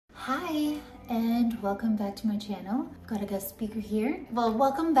Hi, and welcome back to my channel. I've got a guest speaker here. Well,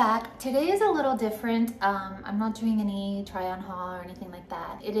 welcome back. Today is a little different. I'm not doing any try on haul or anything like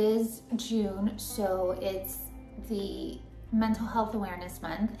that. It is June, so it's the Mental Health Awareness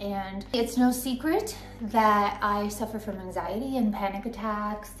Month, and it's no secret that I suffer from anxiety and panic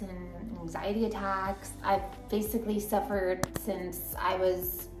attacks and anxiety attacks. I've basically suffered since I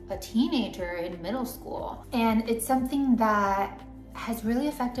was a teenager in middle school, and it's something that has really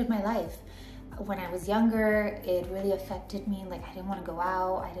affected my life. When I was younger, it really affected me. Like, I didn't want to go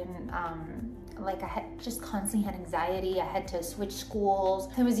out. I didn't, I had just constantly had anxiety. I had to switch schools.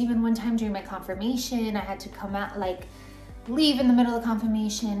 There was even one time during my confirmation, I had to come out, leave in the middle of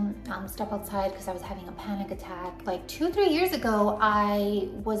confirmation, step outside because I was having a panic attack. Like 2-3 years ago, I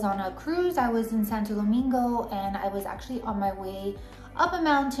was on a cruise. I was in Santo Domingo, and I was actually on my way up a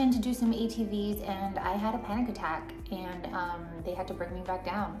mountain to do some ATVs, and I had a panic attack, and they had to bring me back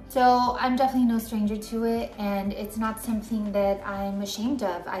down. So I'm definitely no stranger to it, and it's not something that I'm ashamed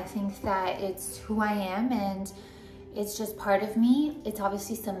of. I think that it's who I am, and it's just part of me. It's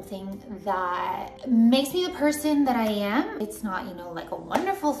obviously something that makes me the person that I am. It's not, like a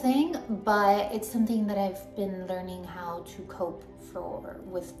wonderful thing, but it's something that I've been learning how to cope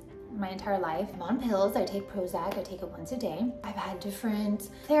with my entire life. I'm on pills. I take Prozac. I take it once a day. I've had different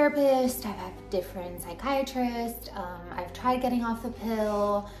therapists. I've had different psychiatrists. I've tried getting off the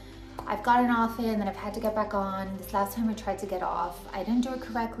pill. I've gotten off it, and then I've had to get back on. This last time I tried to get off, I didn't do it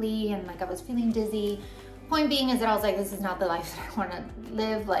correctly, and I was feeling dizzy. Point being is that I was like, this is not the life that I want to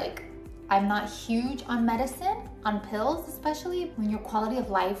live. I'm not huge on medicine, on pills especially. When your quality of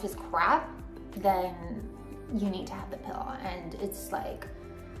life is crap, then you need to have the pill. And it's like,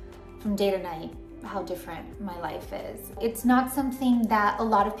 from day to night, how different my life is. It's not something that a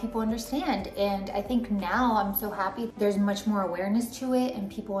lot of people understand, and I think now I'm so happy there's much more awareness to it and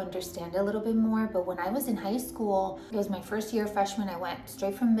people understand a little bit more. But when I was in high school, it was my first year freshman. I went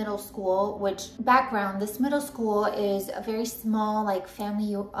straight from middle school, which background, this middle school is a very small,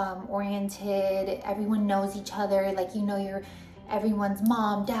 family oriented. Everyone knows each other. You're everyone's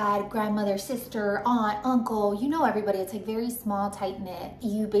mom, dad, grandmother, sister, aunt, uncle, everybody. It's very small, tight-knit.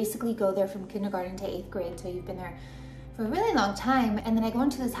 You basically go there from kindergarten to 8th grade, so you've been there for a really long time. And then I go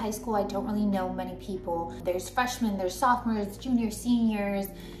into this high school, I don't really know many people. There's freshmen, there's sophomores, juniors, seniors,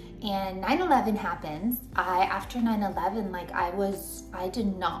 and 9/11 happens. After 9/11, I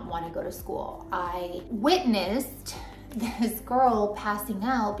did not want to go to school. I witnessed this girl passing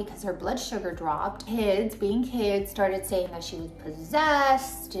out because her blood sugar dropped. Kids, being kids, started saying that she was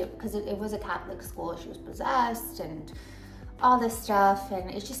possessed because it was a Catholic school. She was possessed and all this stuff,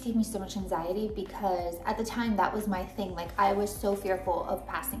 and it just gave me so much anxiety because at the time that was my thing. I was so fearful of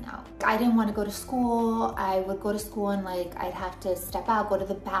passing out. I didn't want to go to school. I would go to school and I'd have to step out, go to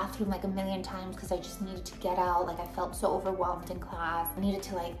the bathroom a million times because I just needed to get out. I felt so overwhelmed in class. I needed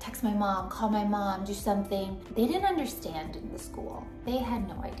to text my mom, call my mom, do something. They didn't understand in the school. They had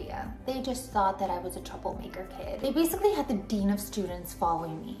no idea. They just thought that I was a troublemaker kid. They basically had the dean of students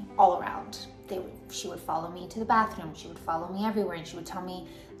following me all around. She would follow me to the bathroom. She would follow me everywhere, and she would tell me,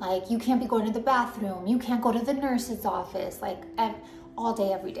 you can't be going to the bathroom. You can't go to the nurse's office, all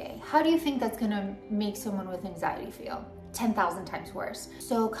day, every day. How do you think that's gonna make someone with anxiety feel? 10,000 times worse.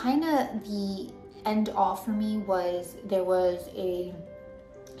 So kind of the end all for me was there was a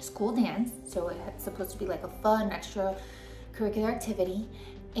school dance. So it's supposed to be a fun extracurricular activity.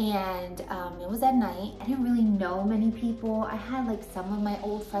 And it was at night. I didn't really know many people. I had some of my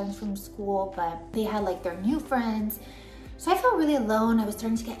old friends from school, but they had their new friends. So I felt really alone. I was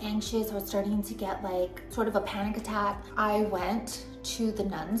starting to get anxious. I was starting to get sort of a panic attack. I went to the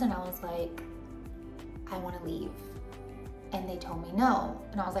nuns and I was like, I want to leave. And they told me no.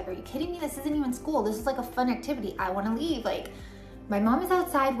 And I was like, are you kidding me? This isn't even school. This is a fun activity. I want to leave. My mom is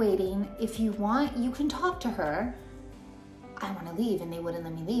outside waiting. If you want, you can talk to her. I want to leave. And they wouldn't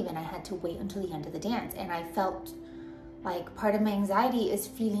let me leave, and I had to wait until the end of the dance. And I felt part of my anxiety is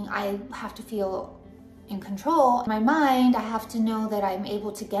feeling I have to feel in control. In my mind, I have to know that I'm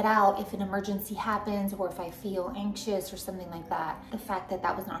able to get out if an emergency happens or if I feel anxious or something like that. The fact that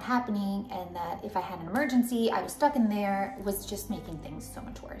that was not happening, and that if I had an emergency, I was stuck in there, was just making things so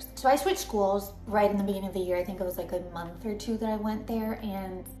much worse. So I switched schools right in the beginning of the year. I think it was a month or two that I went there,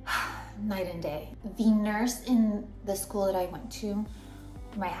 and night and day. The nurse in the school that I went to,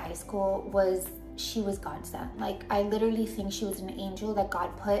 my high school, she was God sent. I literally think she was an angel that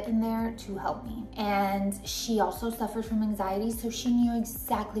God put in there to help me. And she also suffered from anxiety, so she knew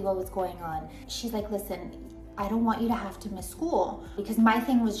exactly what was going on. She's like, listen, I don't want you to have to miss school, because my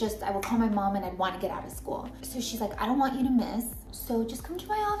thing was just, I would call my mom and I'd want to get out of school. So she's like, I don't want you to miss. so just come to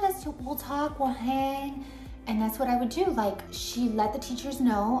my office, we'll talk, we'll hang. And that's what I would do. Like, she let the teachers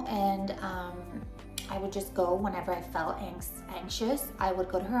know, and I would just go whenever I felt anxious. I would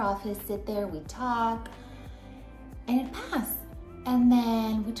go to her office, sit there, we'd talk, and it'd pass. And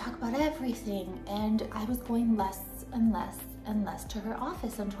then we'd talk about everything, and I was going less and less and less to her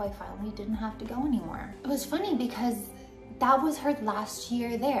office until I finally didn't have to go anymore. It was funny because that was her last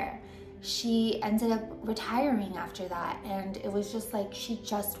year there. She ended up retiring after that, and it was just like she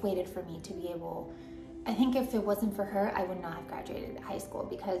just waited for me to be able. I think if it wasn't for her, I would not have graduated high school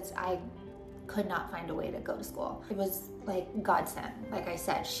because I could not find a way to go to school. It was like godsend. Like I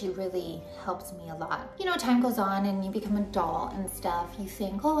said, she really helps me a lot. You know, time goes on and you become an adult and stuff. You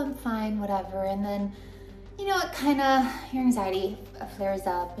think, oh, I'm fine, whatever. And then, you know, it kind of, your anxiety flares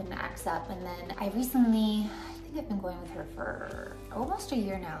up and acts up. And then I recently, I think I've been going with her for almost a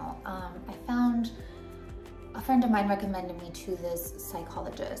year now. I found a friend of mine recommended me to this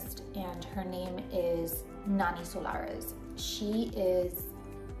psychologist, and her name is Nani Solares. She is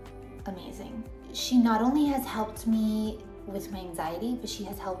amazing. She not only has helped me with my anxiety, but she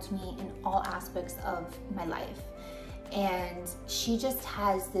has helped me in all aspects of my life. And she just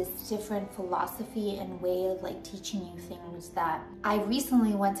has this different philosophy and way of like teaching you things that I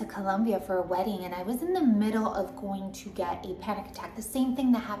recently went to Colombia for a wedding, and I was in the middle of going to get a panic attack. The same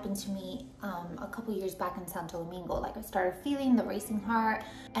thing that happened to me a couple years back in Santo Domingo. Like, I started feeling the racing heart,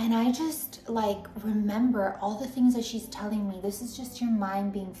 and I just like remember all the things that she's telling me. This is just your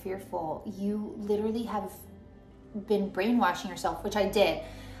mind being fearful. You literally have been brainwashing yourself, which I did.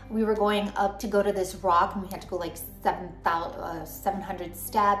 We were going up to go to this rock, and we had to go like 700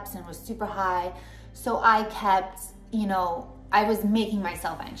 steps, and it was super high. So I kept, you know, I was making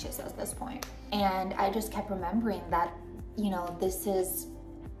myself anxious at this point. And I just kept remembering that, you know, this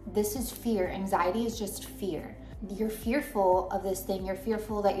is fear. Anxiety is just fear. You're fearful of this thing. You're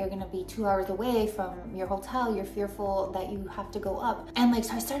fearful that you're gonna be 2 hours away from your hotel. You're fearful that you have to go up. And like,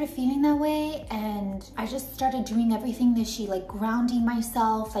 so I started feeling that way, and I just started doing everything that she, like grounding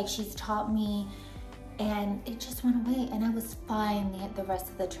myself, like she's taught me, and it just went away, and I was fine the rest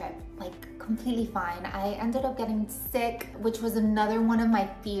of the trip, like completely fine. I ended up getting sick, which was another one of my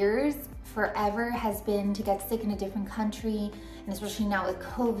fears forever, has been to get sick in a different country, and especially now with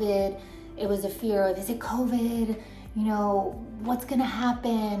COVID. It was a fear of, is it COVID? You know, what's gonna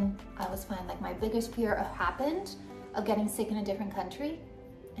happen? I was fine. Like, my biggest fear happened of getting sick in a different country,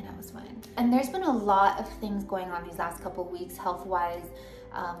 and I was fine. And there's been a lot of things going on these last couple of weeks, health-wise,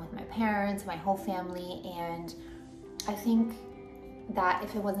 with my parents, my whole family, and I think that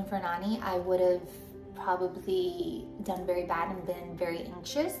if it wasn't for Nani, I would have probably done very bad and been very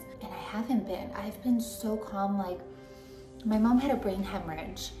anxious, and I haven't been. I've been so calm. Like, my mom had a brain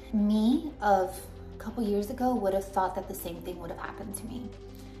hemorrhage. Me of a couple years ago would have thought that the same thing would have happened to me,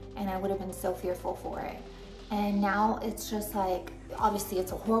 and I would have been so fearful for it. And now it's just like, obviously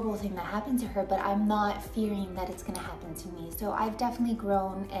it's a horrible thing that happened to her, but I'm not fearing that it's gonna happen to me. So I've definitely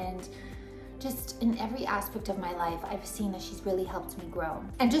grown, and just in every aspect of my life, I've seen that she's really helped me grow.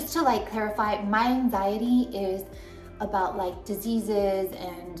 And just to like clarify, my anxiety is about like diseases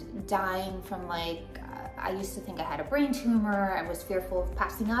and dying from like, I used to think I had a brain tumor. I was fearful of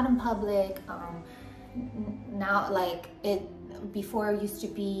passing out in public. Now, like, before it used to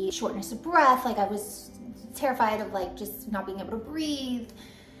be shortness of breath. Like, I was terrified of like just not being able to breathe,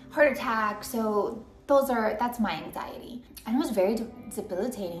 heart attack. So that's my anxiety. And it was very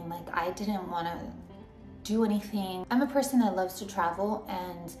debilitating. Like, I didn't want to do anything. I'm a person that loves to travel,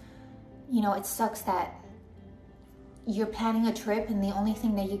 and you know, it sucks that you're planning a trip and the only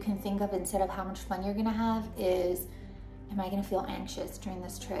thing that you can think of instead of how much fun you're gonna have is, am I gonna feel anxious during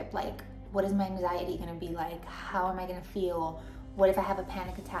this trip? Like, what is my anxiety gonna be like? How am I gonna feel? What if I have a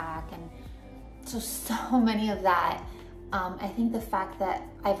panic attack? And so many of that. I think the fact that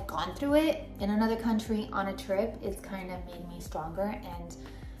I've gone through it in another country on a trip is kind of made me stronger. And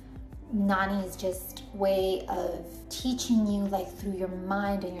Nani's just way of teaching you like through your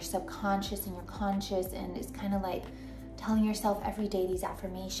mind and your subconscious and your conscious, and it's kind of like telling yourself every day these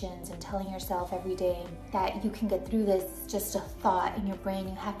affirmations and telling yourself every day that you can get through this. Just a thought in your brain,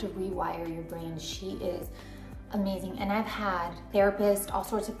 you have to rewire your brain. She is amazing. And I've had therapists, all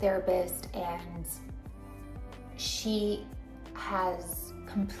sorts of therapists, and she has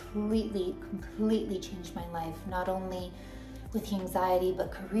completely changed my life, not only with the anxiety,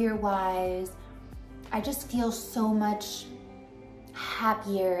 but career-wise. I just feel so much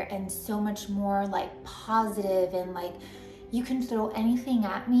happier and so much more like positive, and like you can throw anything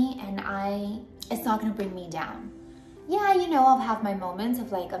at me and it's not gonna bring me down. Yeah, you know, I'll have my moments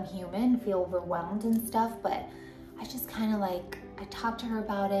of like, I'm human, feel overwhelmed and stuff, but I just kind of like I talked to her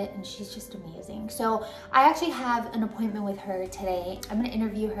about it and she's just amazing. So I actually have an appointment with her today. I'm gonna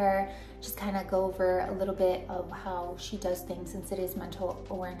interview her, just kind of go over a little bit of how she does things since it is Mental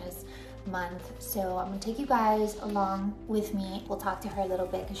Awareness Month. So I'm gonna take you guys along with me. We'll talk to her a little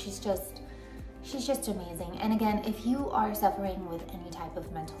bit because she's just amazing. And again, if you are suffering with any type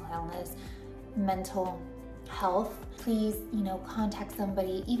of mental illness, mental health, please, contact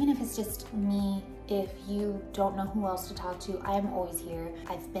somebody, even if it's just me. If you don't know who else to talk to, I am always here.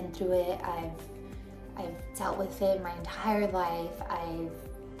 I've been through it. I've dealt with it my entire life. I've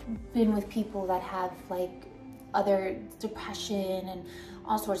been with people that have like other depression and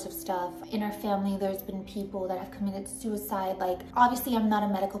all sorts of stuff. In our family, there's been people that have committed suicide. Like, obviously I'm not a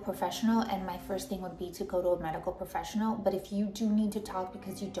medical professional and my first thing would be to go to a medical professional, but if you do need to talk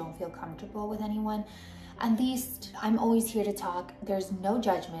because you don't feel comfortable with anyone, at least I'm always here to talk. There's no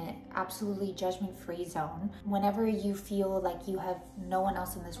judgment, absolutely judgment-free zone. Whenever you feel like you have no one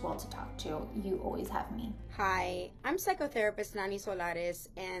else in this world to talk to, you always have me. Hi, I'm psychotherapist Nani Solares,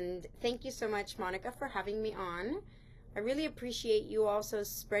 and thank you so much, Monica, for having me on. I really appreciate you also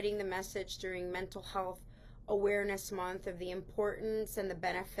spreading the message during Mental Health Awareness Month of the importance and the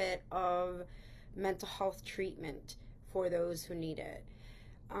benefit of mental health treatment for those who need it.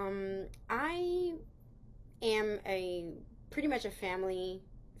 I am pretty much a family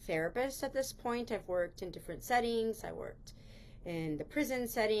therapist at this point. I've worked in different settings. I worked in the prison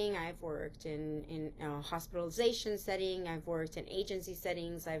setting. I've worked in a hospitalization setting. I've worked in agency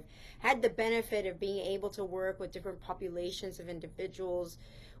settings. I've had the benefit of being able to work with different populations of individuals,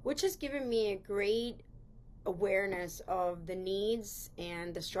 which has given me a great awareness of the needs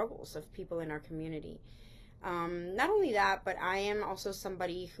and the struggles of people in our community. Not only that, but I am also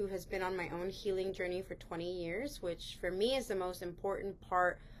somebody who has been on my own healing journey for 20 years, which for me is the most important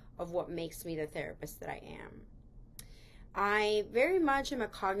part of what makes me the therapist that I am. I very much am a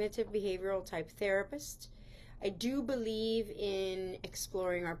cognitive behavioral type therapist. I do believe in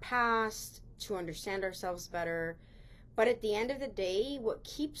exploring our past to understand ourselves better, but at the end of the day, what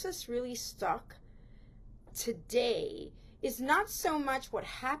keeps us really stuck today is not so much what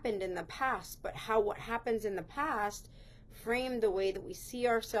happened in the past, but how what happens in the past frame the way that we see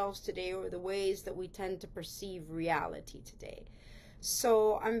ourselves today or the ways that we tend to perceive reality today.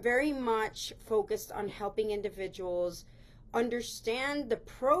 So I'm very much focused on helping individuals understand the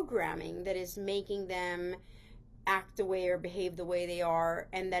programming that is making them act the way or behave the way they are,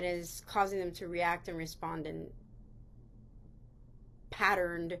 and that is causing them to react and respond in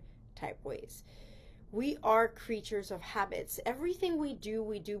patterned type ways. We are creatures of habits. Everything we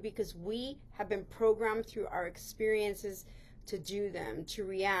do because we have been programmed through our experiences to do them, to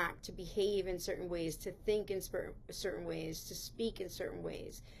react, to behave in certain ways, to think in certain ways, to speak in certain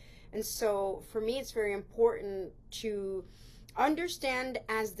ways. And so for me, it's very important to understand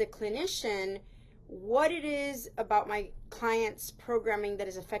as the clinician what it is about my clients' programming that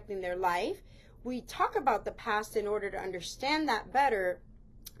is affecting their life. We talk about the past in order to understand that better.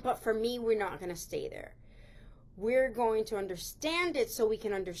 But for me, we're not going to stay there. We're going to understand it so we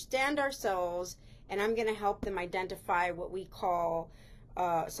can understand ourselves, and I'm going to help them identify what we call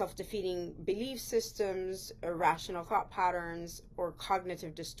self-defeating belief systems, irrational thought patterns, or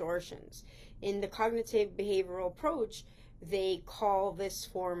cognitive distortions. In the cognitive behavioral approach, they call this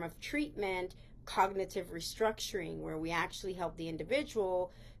form of treatment cognitive restructuring, where we actually help the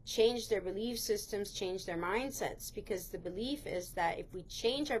individual change their belief systems, change their mindsets, because the belief is that if we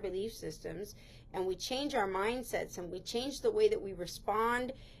change our belief systems and we change our mindsets and we change the way that we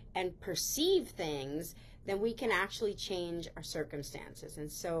respond and perceive things, then we can actually change our circumstances.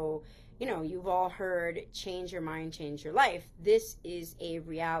 And so, you've all heard change your mind, change your life. This is a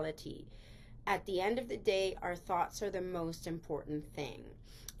reality. At the end of the day, our thoughts are the most important thing.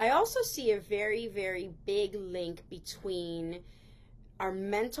 I also see a very, very big link between our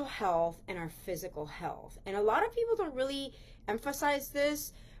mental health and our physical health. And a lot of people don't really emphasize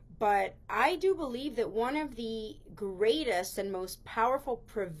this, but I do believe that one of the greatest and most powerful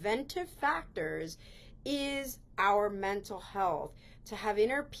preventive factors is our mental health. To have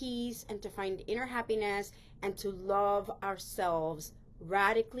inner peace and to find inner happiness and to love ourselves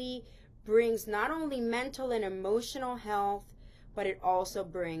radically brings not only mental and emotional health, but it also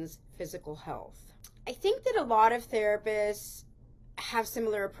brings physical health. I think that a lot of therapists have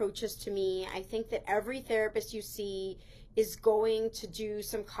similar approaches to me. I think that every therapist you see is going to do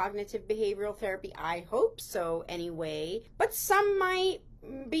some cognitive behavioral therapy. I hope so anyway. But some might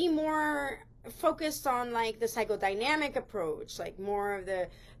be more focused on like the psychodynamic approach, like more of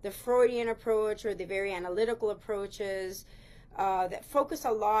the Freudian approach or the very analytical approaches that focus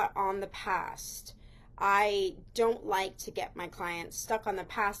a lot on the past. I don't like to get my clients stuck on the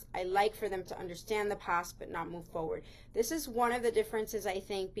past. I like for them to understand the past but not move forward. This is one of the differences, I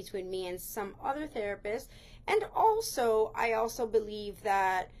think, between me and some other therapists. And also, I also believe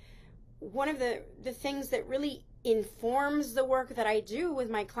that one of the things that really informs the work that I do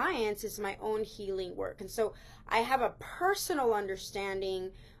with my clients is my own healing work. And so I have a personal understanding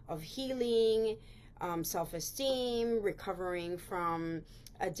of healing, self-esteem, recovering from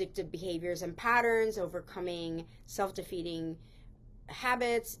addictive behaviors and patterns, overcoming self-defeating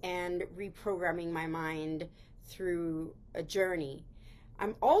habits, and reprogramming my mind through a journey.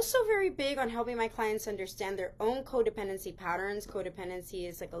 I'm also very big on helping my clients understand their own codependency patterns. Codependency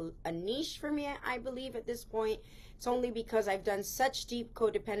is like a niche for me, I believe, at this point. It's only because I've done such deep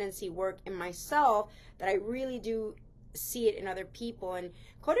codependency work in myself that I really do see it in other people. And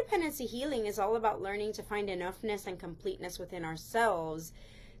codependency healing is all about learning to find enoughness and completeness within ourselves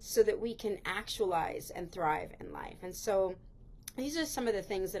so that we can actualize and thrive in life. And so these are some of the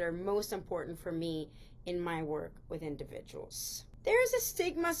things that are most important for me in my work with individuals. There's a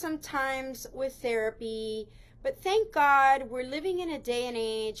stigma sometimes with therapy, but thank God we're living in a day and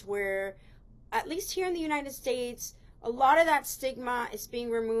age where, at least here in the United States, a lot of that stigma is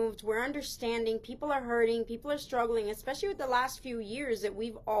being removed. We're understanding people are hurting, people are struggling, especially with the last few years that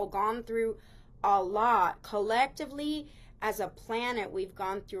we've all gone through a lot. Collectively, as a planet, we've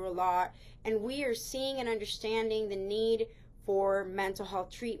gone through a lot, and we are seeing and understanding the need for mental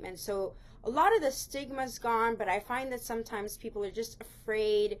health treatment. So a lot of the stigma's gone, but I find that sometimes people are just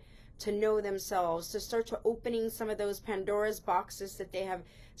afraid to know themselves, to start to opening some of those Pandora's boxes that they have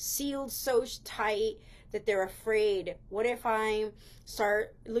sealed so tight that they're afraid. What if I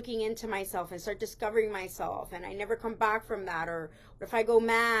start looking into myself and start discovering myself and I never come back from that? Or what if I go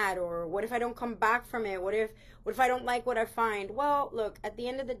mad? Or what if I don't come back from it? What if I don't like what I find? Well, look, at the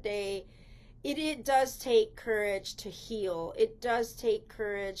end of the day, it does take courage to heal. It does take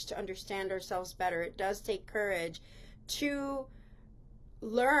courage to understand ourselves better. It does take courage to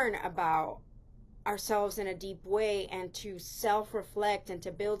learn about ourselves in a deep way and to self-reflect and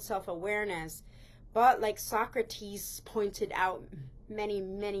to build self-awareness. But like Socrates pointed out many,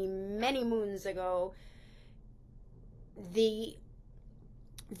 many, many moons ago, the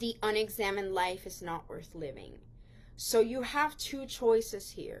unexamined life is not worth living. So you have two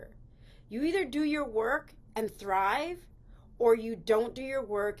choices here. You either do your work and thrive, or you don't do your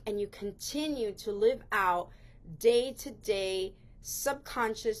work and you continue to live out day-to-day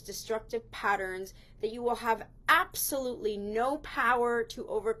subconscious destructive patterns that you will have absolutely no power to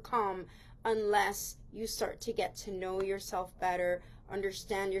overcome unless you start to get to know yourself better,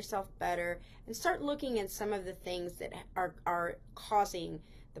 understand yourself better, and start looking at some of the things that are causing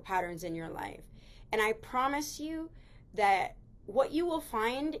the patterns in your life. And I promise you that what you will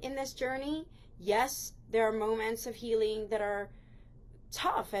find in this journey, yes, there are moments of healing that are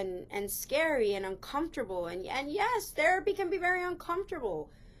tough and scary and uncomfortable, and yes, therapy can be very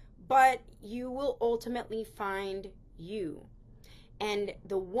uncomfortable, but you will ultimately find you. And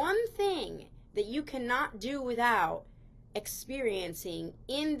the one thing that you cannot do without experiencing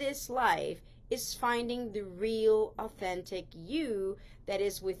in this life is finding the real, authentic you that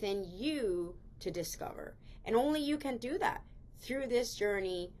is within you to discover. And only you can do that through this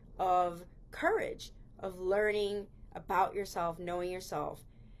journey of courage, of learning about yourself, knowing yourself,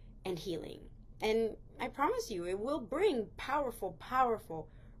 and healing. And I promise you, it will bring powerful, powerful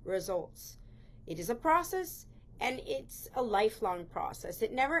results. It is a process, and it's a lifelong process.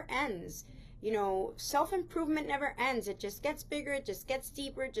 It never ends. You know, self-improvement never ends. It just gets bigger, it just gets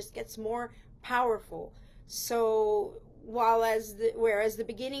deeper, it just gets more powerful. So whereas the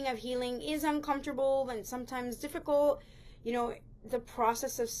beginning of healing is uncomfortable and sometimes difficult, you know, the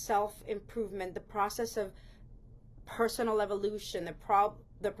process of self-improvement, the process of personal evolution,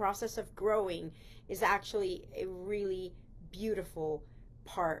 the process of growing is actually a really beautiful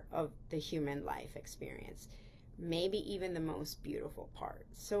part of the human life experience. Maybe even the most beautiful part.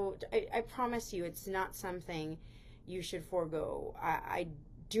 So I promise you, it's not something you should forego. I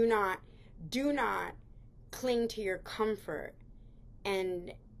do not cling to your comfort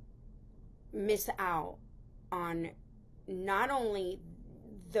and miss out on not only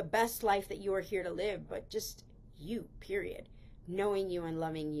the best life that you are here to live, but just you, period. Knowing you and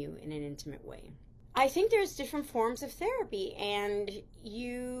loving you in an intimate way. I think there's different forms of therapy, and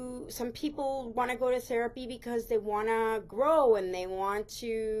some people want to go to therapy because they want to grow and they want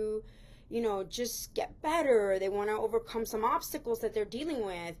to, you know, just get better. They want to overcome some obstacles that they're dealing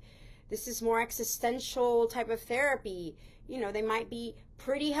with. This is more existential type of therapy. You know, they might be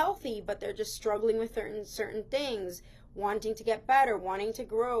pretty healthy, but they're just struggling with certain things, wanting to get better, wanting to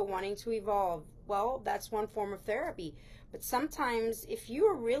grow, wanting to evolve. Well, that's one form of therapy. But sometimes if you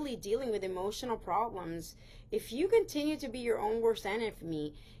are really dealing with emotional problems, if you continue to be your own worst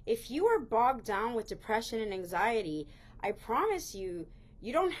enemy, if you are bogged down with depression and anxiety, I promise you,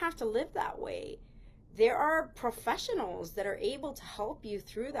 you don't have to live that way. There are professionals that are able to help you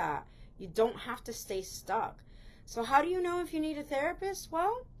through that. You don't have to stay stuck. So how do you know if you need a therapist?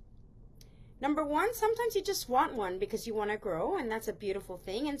 Well, number one, sometimes you just want one because you want to grow, and that's a beautiful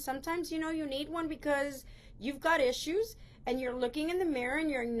thing. And sometimes, you need one because you've got issues and you're looking in the mirror and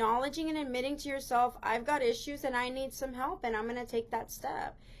you're acknowledging and admitting to yourself, I've got issues and I need some help, and I'm going to take that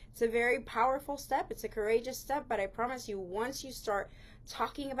step. It's a very powerful step. It's a courageous step, but I promise you, once you start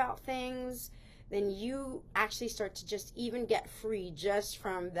talking about things, then you actually start to just even get free just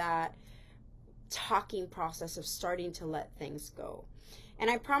from that talking process of starting to let things go. And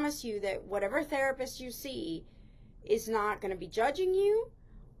I promise you that whatever therapist you see is not going to be judging you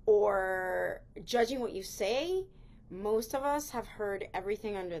or judging what you say. Most of us have heard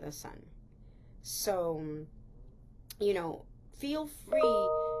everything under the sun. So, feel free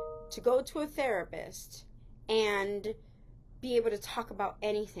to go to a therapist and be able to talk about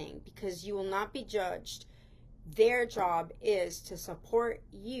anything, because you will not be judged. Their job is to support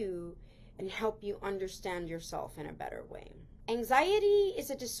you and help you understand yourself in a better way. Anxiety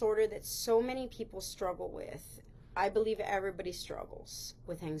is a disorder that so many people struggle with. I believe everybody struggles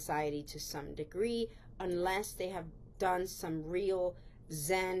with anxiety to some degree, unless they have done some real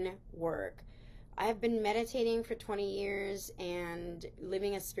Zen work. I have been meditating for 20 years and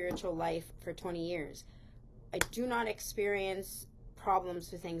living a spiritual life for 20 years. I do not experience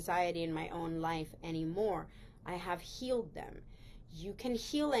problems with anxiety in my own life anymore. I have healed them. You can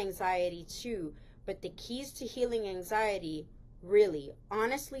heal anxiety too, but the keys to healing anxiety, really,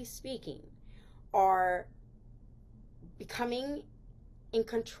 honestly speaking, are becoming in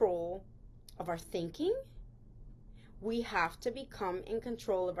control of our thinking. We have to become in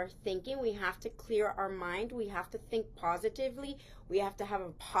control of our thinking. We have to clear our mind. We have to think positively. We have to have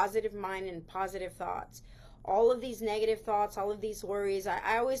a positive mind and positive thoughts. All of these negative thoughts, all of these worries,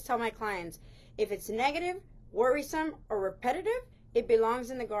 I always tell my clients, if it's negative, worrisome, or repetitive, it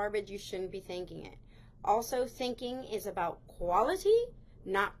belongs in the garbage. You shouldn't be thinking it. Also, thinking is about quality,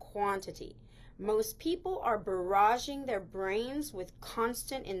 not quantity. Most people are barraging their brains with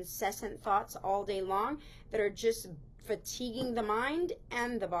constant, incessant thoughts all day long that are just fatiguing the mind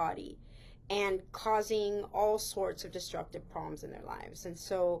and the body and causing all sorts of destructive problems in their lives. And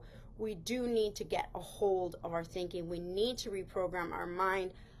so we do need to get a hold of our thinking. We need to reprogram our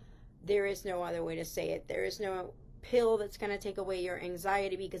mind. There is no other way to say it. There is no pill that's going to take away your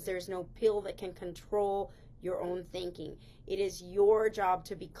anxiety, because there's no pill that can control your own thinking. It is your job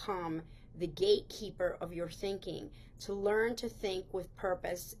to become the gatekeeper of your thinking, to learn to think with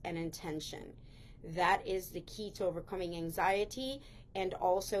purpose and intention. That is the key to overcoming anxiety. And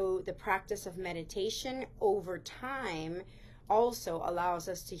also the practice of meditation over time also allows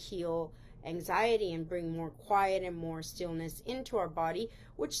us to heal anxiety and bring more quiet and more stillness into our body,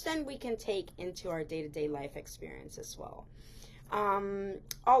 which then we can take into our day-to-day life experience as well.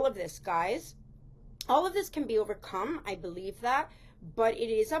 All of this, guys, all of this can be overcome. I believe that, but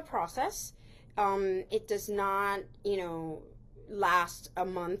it is a process. It does not, last a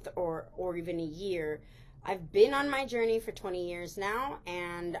month or even a year. I've been on my journey for 20 years now,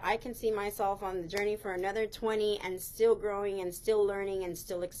 and I can see myself on the journey for another 20 and still growing and still learning and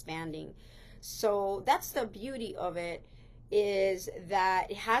still expanding. So that's the beauty of it, is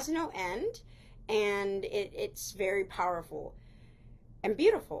that it has no end, and it's very powerful and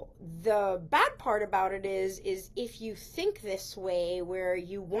beautiful. The bad part about it is if you think this way, where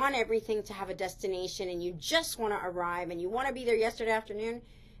you want everything to have a destination and you just want to arrive and you want to be there yesterday afternoon,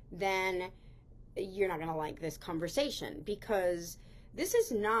 then you're not going to like this conversation, because this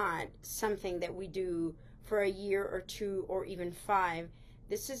is not something that we do for a year or two or even 5.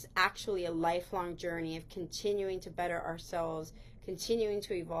 This is actually a lifelong journey of continuing to better ourselves, continuing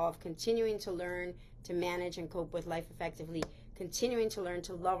to evolve, continuing to learn to manage and cope with life effectively, continuing to learn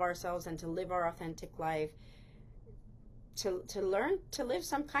to love ourselves and to live our authentic life, to learn to live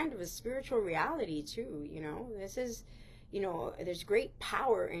some kind of a spiritual reality too. This is, there's great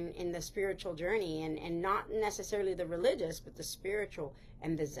power in the spiritual journey, and not necessarily the religious, but the spiritual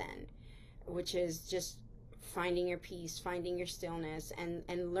and the Zen, which is just finding your peace, finding your stillness,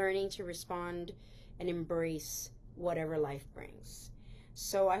 and learning to respond and embrace whatever life brings.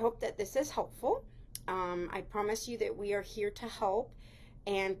 So I hope that this is helpful. I promise you that we are here to help,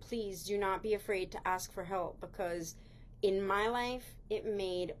 and please do not be afraid to ask for help, because in my life, it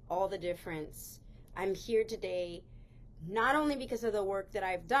made all the difference. I'm here today not only because of the work that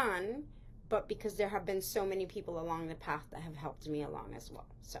I've done, but because there have been so many people along the path that have helped me along as well.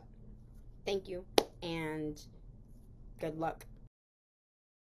 So thank you and good luck.